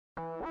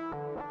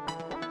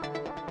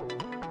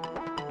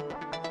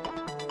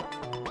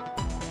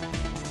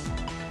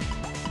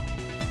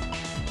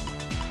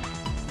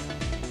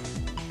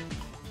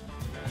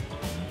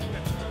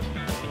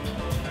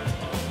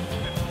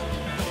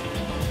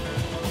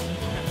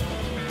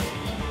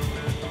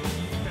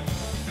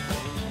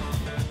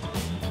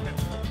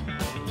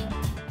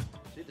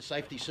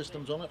safety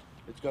systems on it.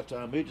 It's got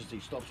emergency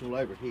stops all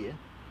over it here,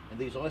 and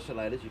these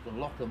isolators, you can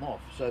lock them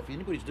off. So if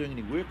anybody's doing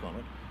any work on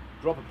it,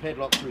 drop a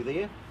padlock through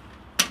there,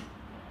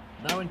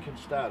 no one can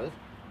start it,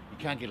 you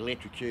can't get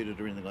electrocuted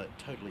or anything like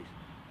that. Totally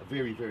a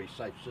very, very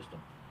safe system.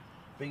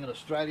 Being an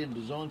Australian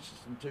design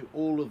system too,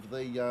 all of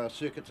the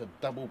circuits are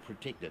double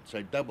protected,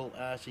 so double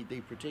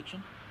RCD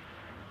protection.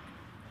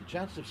 The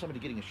chances of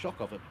somebody getting a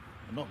shock off it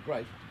are not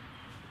great.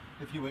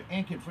 If you were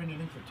anchored for any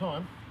length of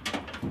time,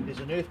 there's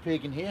an earth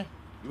peg in here,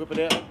 you whip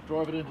it out,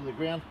 drive it into the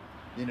ground,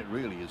 then it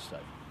really is safe,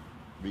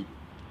 really.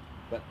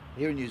 But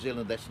here in New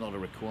Zealand, that's not a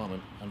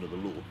requirement under the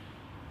law,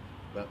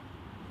 but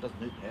it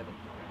doesn't need to happen.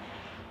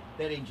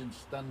 That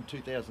engine's done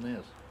 2,000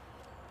 hours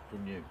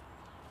from new.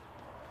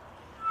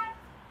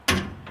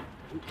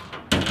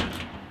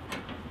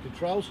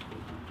 Controls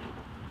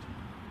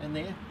in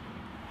there.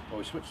 Oh,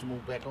 we switch them all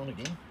back on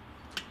again.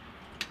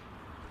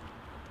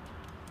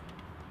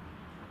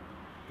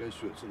 Goes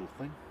through its little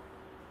thing.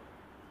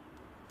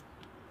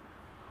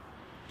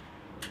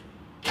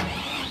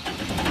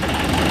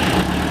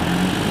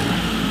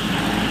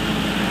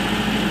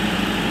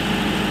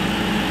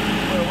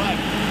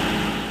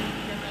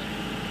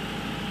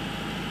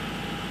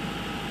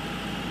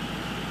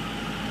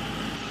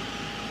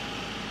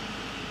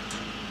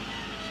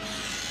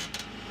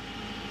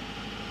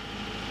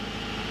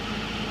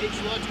 Each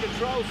light's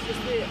controls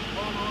just there,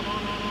 on.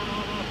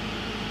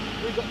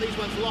 We've got these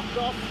ones locked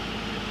off.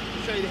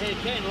 I'll show you how you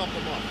can lock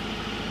them off.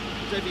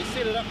 So if you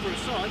set it up for a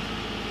site,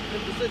 in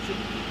position,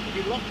 if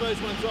you lock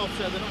those ones off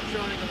so they're not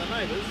shining on the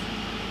neighbours,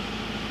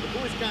 the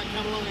boys can't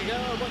come along and go,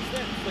 oh, what's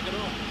that? Flick it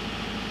on.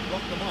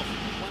 Lock them off.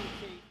 One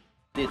key.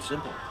 Dead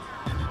simple.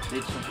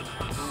 Dead simple.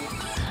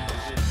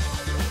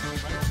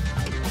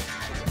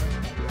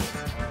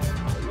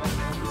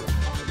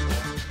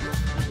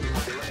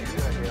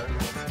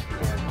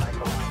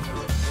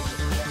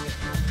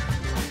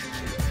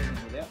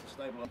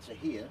 Stabilizer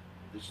here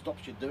that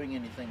stops you doing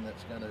anything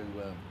that's going to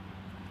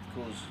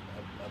cause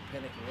a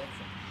panic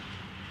reaction.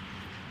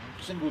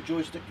 Single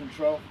joystick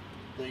control.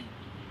 If you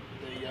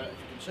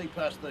can see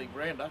past the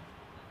veranda,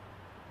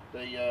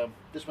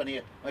 this one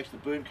here makes the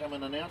boom come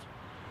in and out.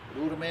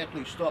 It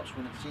automatically stops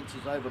when it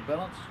senses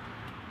overbalance.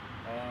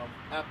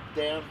 Up,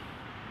 down,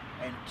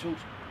 and tilt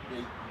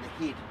the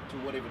head to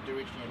whatever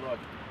direction you like.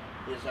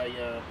 There's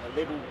a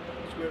level,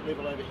 spirit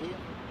level over here.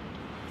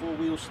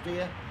 4-wheel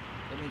steer.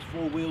 That means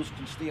 4 wheels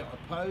can steer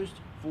opposed,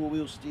 4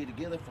 wheels steer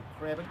together for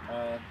crabbing.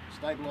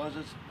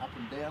 Stabilizers up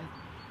and down.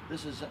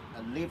 This is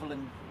a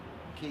leveling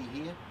key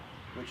here,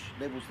 which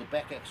levels the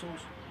back axles,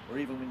 or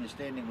even when you're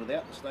standing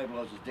without the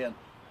stabilizers down,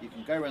 you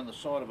can go around the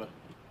side of a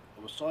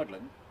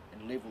sidling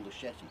and level the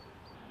chassis.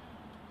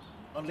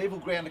 On level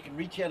ground, it can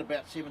reach out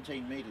about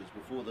 17 metres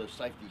before the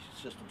safety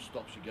system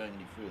stops you going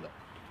any further.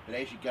 But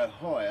as you go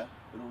higher,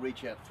 it'll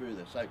reach out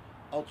further. So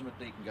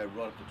ultimately, you can go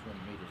right up to 20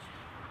 metres.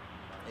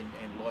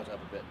 And light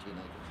up about 10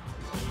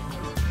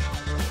 acres.